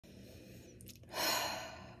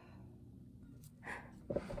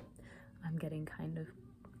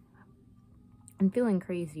I'm feeling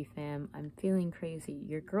crazy, fam. I'm feeling crazy.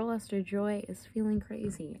 Your girl Esther Joy is feeling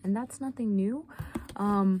crazy, and that's nothing new.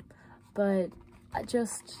 But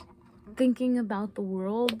just thinking about the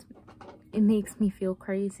world, it makes me feel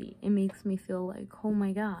crazy. It makes me feel like, oh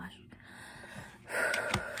my gosh.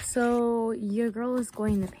 So your girl is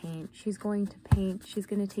going to paint. She's going to paint. She's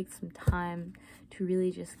going to take some time to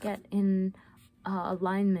really just get in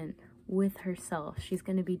alignment with herself. She's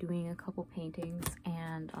going to be doing a couple paintings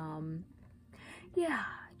and yeah,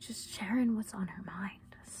 just sharing what's on her mind.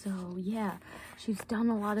 So yeah, she's done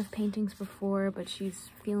a lot of paintings before, but she's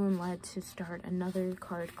feeling led to start another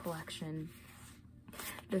card collection,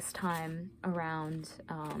 this time around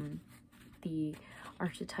the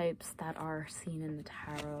archetypes that are seen in the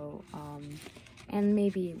tarot, and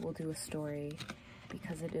maybe we'll do a story,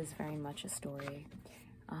 because it is very much a story.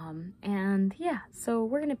 And yeah, so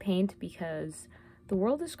we're gonna paint because the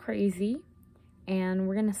world is crazy, and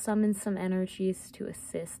we're gonna summon some energies to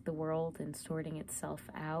assist the world in sorting itself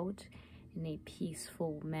out in a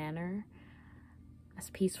peaceful manner, as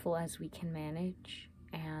peaceful as we can manage,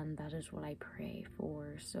 and that is what I pray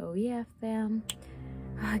for. So yeah, fam,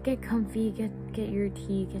 get comfy, get your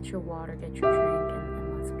tea, get your water, get your drink,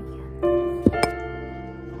 and let's begin.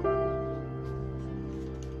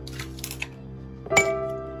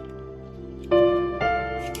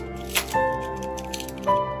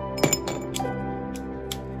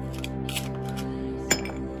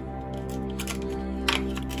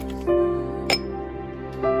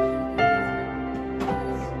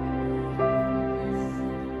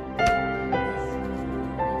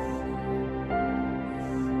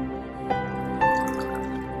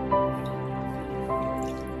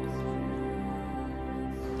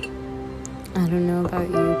 I don't know about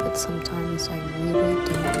you, but sometimes I really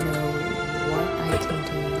don't know what I can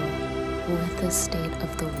do with the state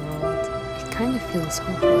of the world. It kind of feels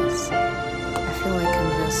hopeless. I feel like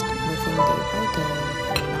I'm just living day by day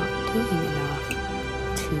and not doing enough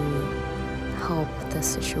to help the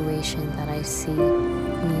situation that I see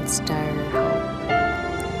needs dire help.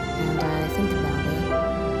 And I think about it,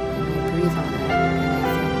 and I breathe on it, and I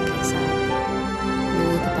think, is that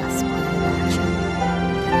really the best plan of action?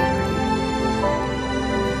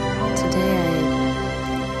 Today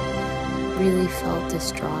I really felt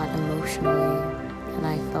distraught emotionally, and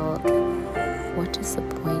I felt, what is the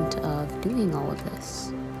point of doing all of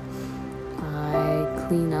this? I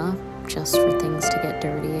clean up just for things to get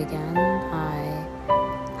dirty again. I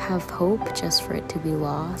have hope just for it to be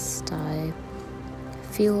lost. I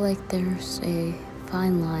feel like there's a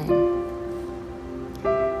fine line,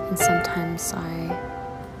 and sometimes I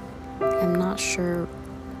am not sure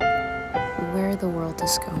where the world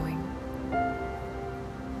is going.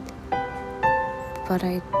 But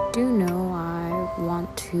I do know I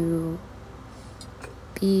want to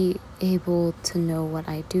be able to know what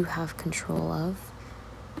I do have control of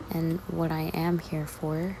and what I am here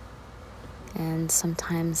for. And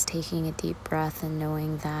sometimes taking a deep breath and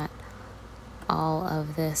knowing that all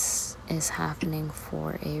of this is happening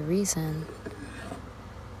for a reason,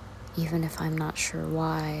 even if I'm not sure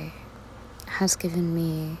why, has given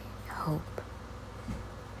me hope.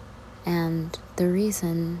 And the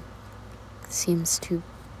reason seems to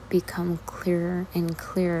become clearer and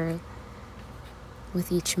clearer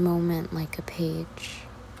with each moment, like a page,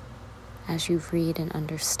 as you read and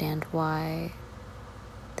understand why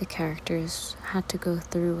the characters had to go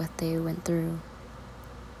through what they went through.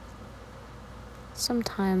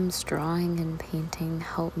 Sometimes drawing and painting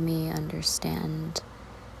help me understand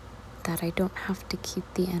that I don't have to keep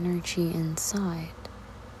the energy inside.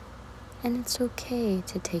 And it's okay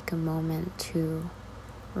to take a moment to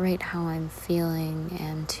write how I'm feeling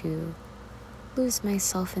and to lose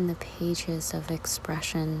myself in the pages of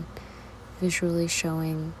expression, visually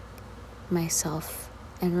showing myself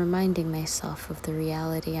and reminding myself of the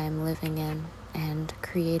reality I'm living in and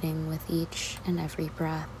creating with each and every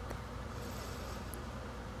breath.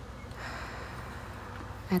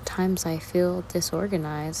 At times I feel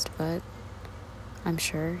disorganized, but I'm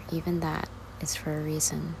sure even that is for a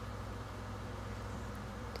reason.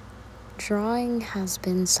 Drawing has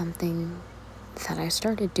been something that I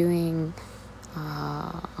started doing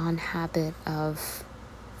on habit of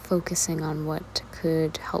focusing on what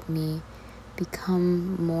could help me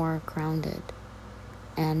become more grounded.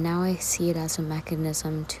 And now I see it as a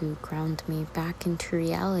mechanism to ground me back into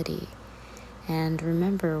reality and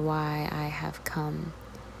remember why I have come,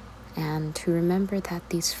 and to remember that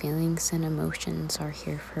these feelings and emotions are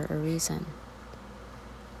here for a reason,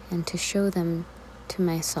 and to show them to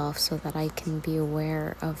myself so that I can be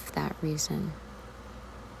aware of that reason.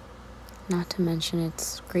 Not to mention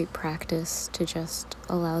it's great practice to just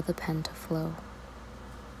allow the pen to flow.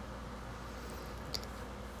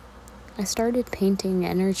 I started painting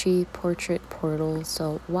energy portrait portals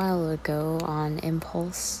a while ago on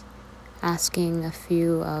impulse, asking a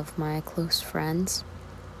few of my close friends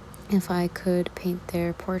if I could paint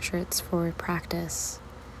their portraits for practice.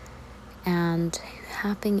 And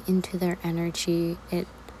tapping into their energy, it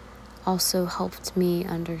also helped me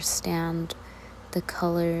understand the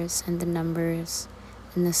colors and the numbers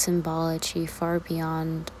and the symbology far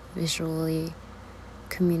beyond visually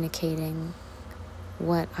communicating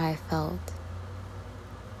what I felt.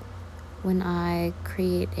 When I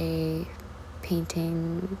create a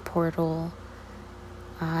painting portal,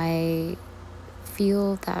 I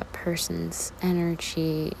feel that person's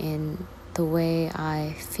energy in the way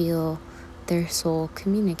I feel their soul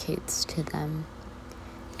communicates to them,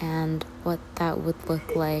 and what that would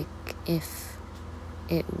look like if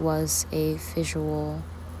it was a visual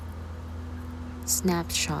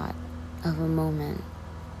snapshot of a moment.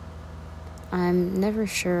 I'm never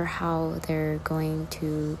sure how they're going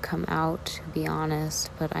to come out, to be honest,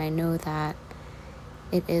 but I know that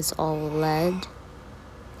it is all led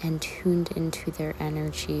and tuned into their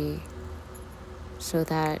energy, so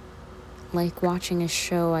that, like watching a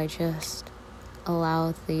show, I just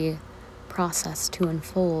allow the process to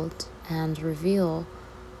unfold and reveal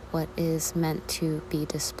what is meant to be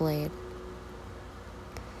displayed.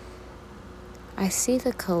 I see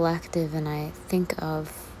the collective and I think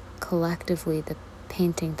of collectively the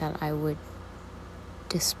painting that I would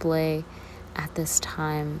display at this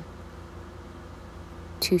time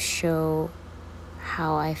to show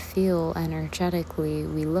how I feel energetically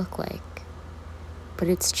we look like. But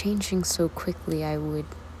it's changing so quickly, I would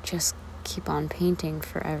just keep on painting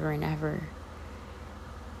forever and ever.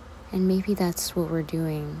 And maybe that's what we're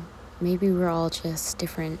doing. Maybe we're all just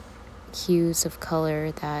different hues of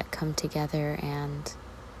color that come together and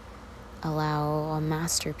allow a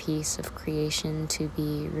masterpiece of creation to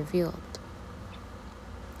be revealed.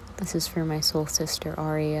 This is for my soul sister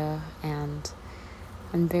Aria, and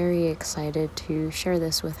I'm very excited to share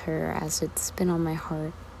this with her as it's been on my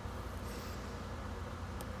heart.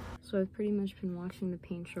 So I've pretty much been watching the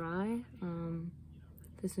paint dry.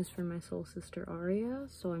 This is for my soul sister Aria,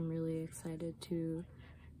 so I'm really excited to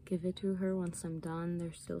give it to her once I'm done.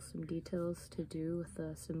 There's still some details to do with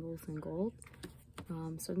the symbols in gold.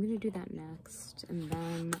 So I'm going to do that next, and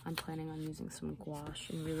then I'm planning on using some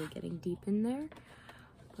gouache and really getting deep in there.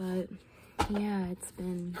 But yeah,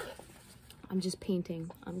 I'm just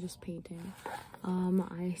painting. I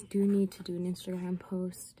do need to do an Instagram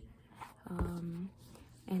post, and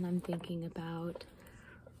I'm thinking about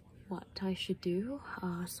what I should do,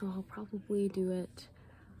 so I'll probably do it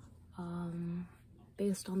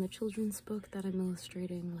based on the children's book that I'm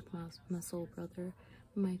illustrating with my soul brother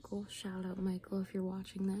Michael. Shout out Michael if you're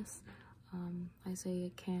watching this.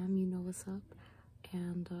 Isaiah Cam, you know what's up.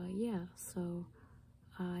 And yeah, so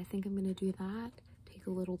I think I'm gonna do that, take a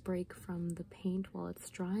little break from the paint while it's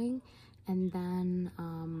drying, and then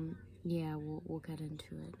yeah, we'll get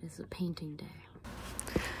into it. It's a painting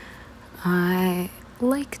day. I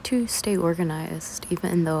like to stay organized,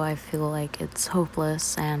 even though I feel like it's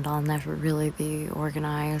hopeless and I'll never really be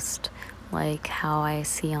organized like how I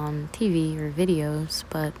see on TV or videos,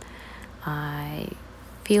 but I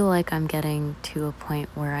feel like I'm getting to a point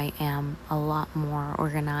where I am a lot more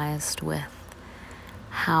organized with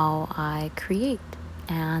how I create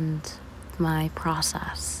and my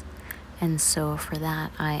process. And so for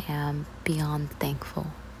that, I am beyond thankful.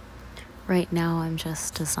 Right now, I'm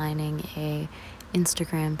just designing a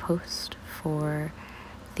Instagram post for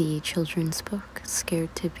the children's book,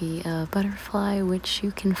 Scared to Be a Butterfly, which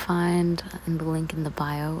you can find in the link in the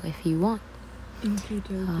bio if you want.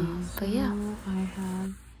 But yeah. I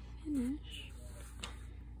have finished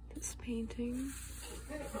this painting.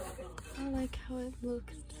 I like how it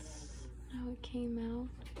looked, how it came out.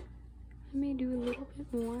 I may do a little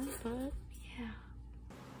bit more, but yeah.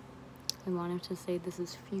 I wanted to say this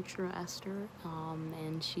is future Esther,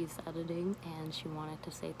 and she's editing, and she wanted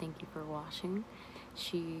to say thank you for watching.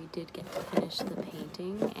 She did get to finish the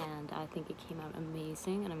painting, and I think it came out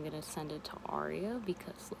amazing, and I'm gonna send it to Aria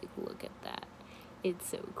because, like, look at that. It's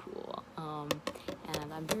so cool,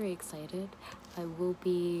 and I'm very excited. I will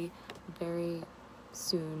be very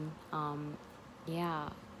soon, yeah,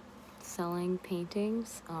 selling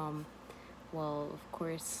paintings. Well, of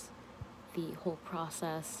course, the whole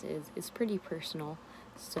process is pretty personal,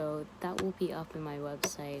 so that will be up in my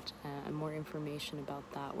website, and more information about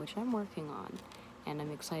that, which I'm working on, and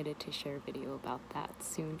I'm excited to share a video about that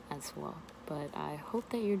soon as well. But I hope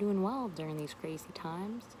that you're doing well during these crazy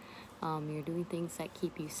times. You're doing things that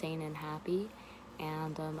keep you sane and happy.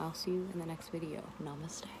 And I'll see you in the next video.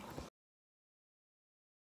 Namaste.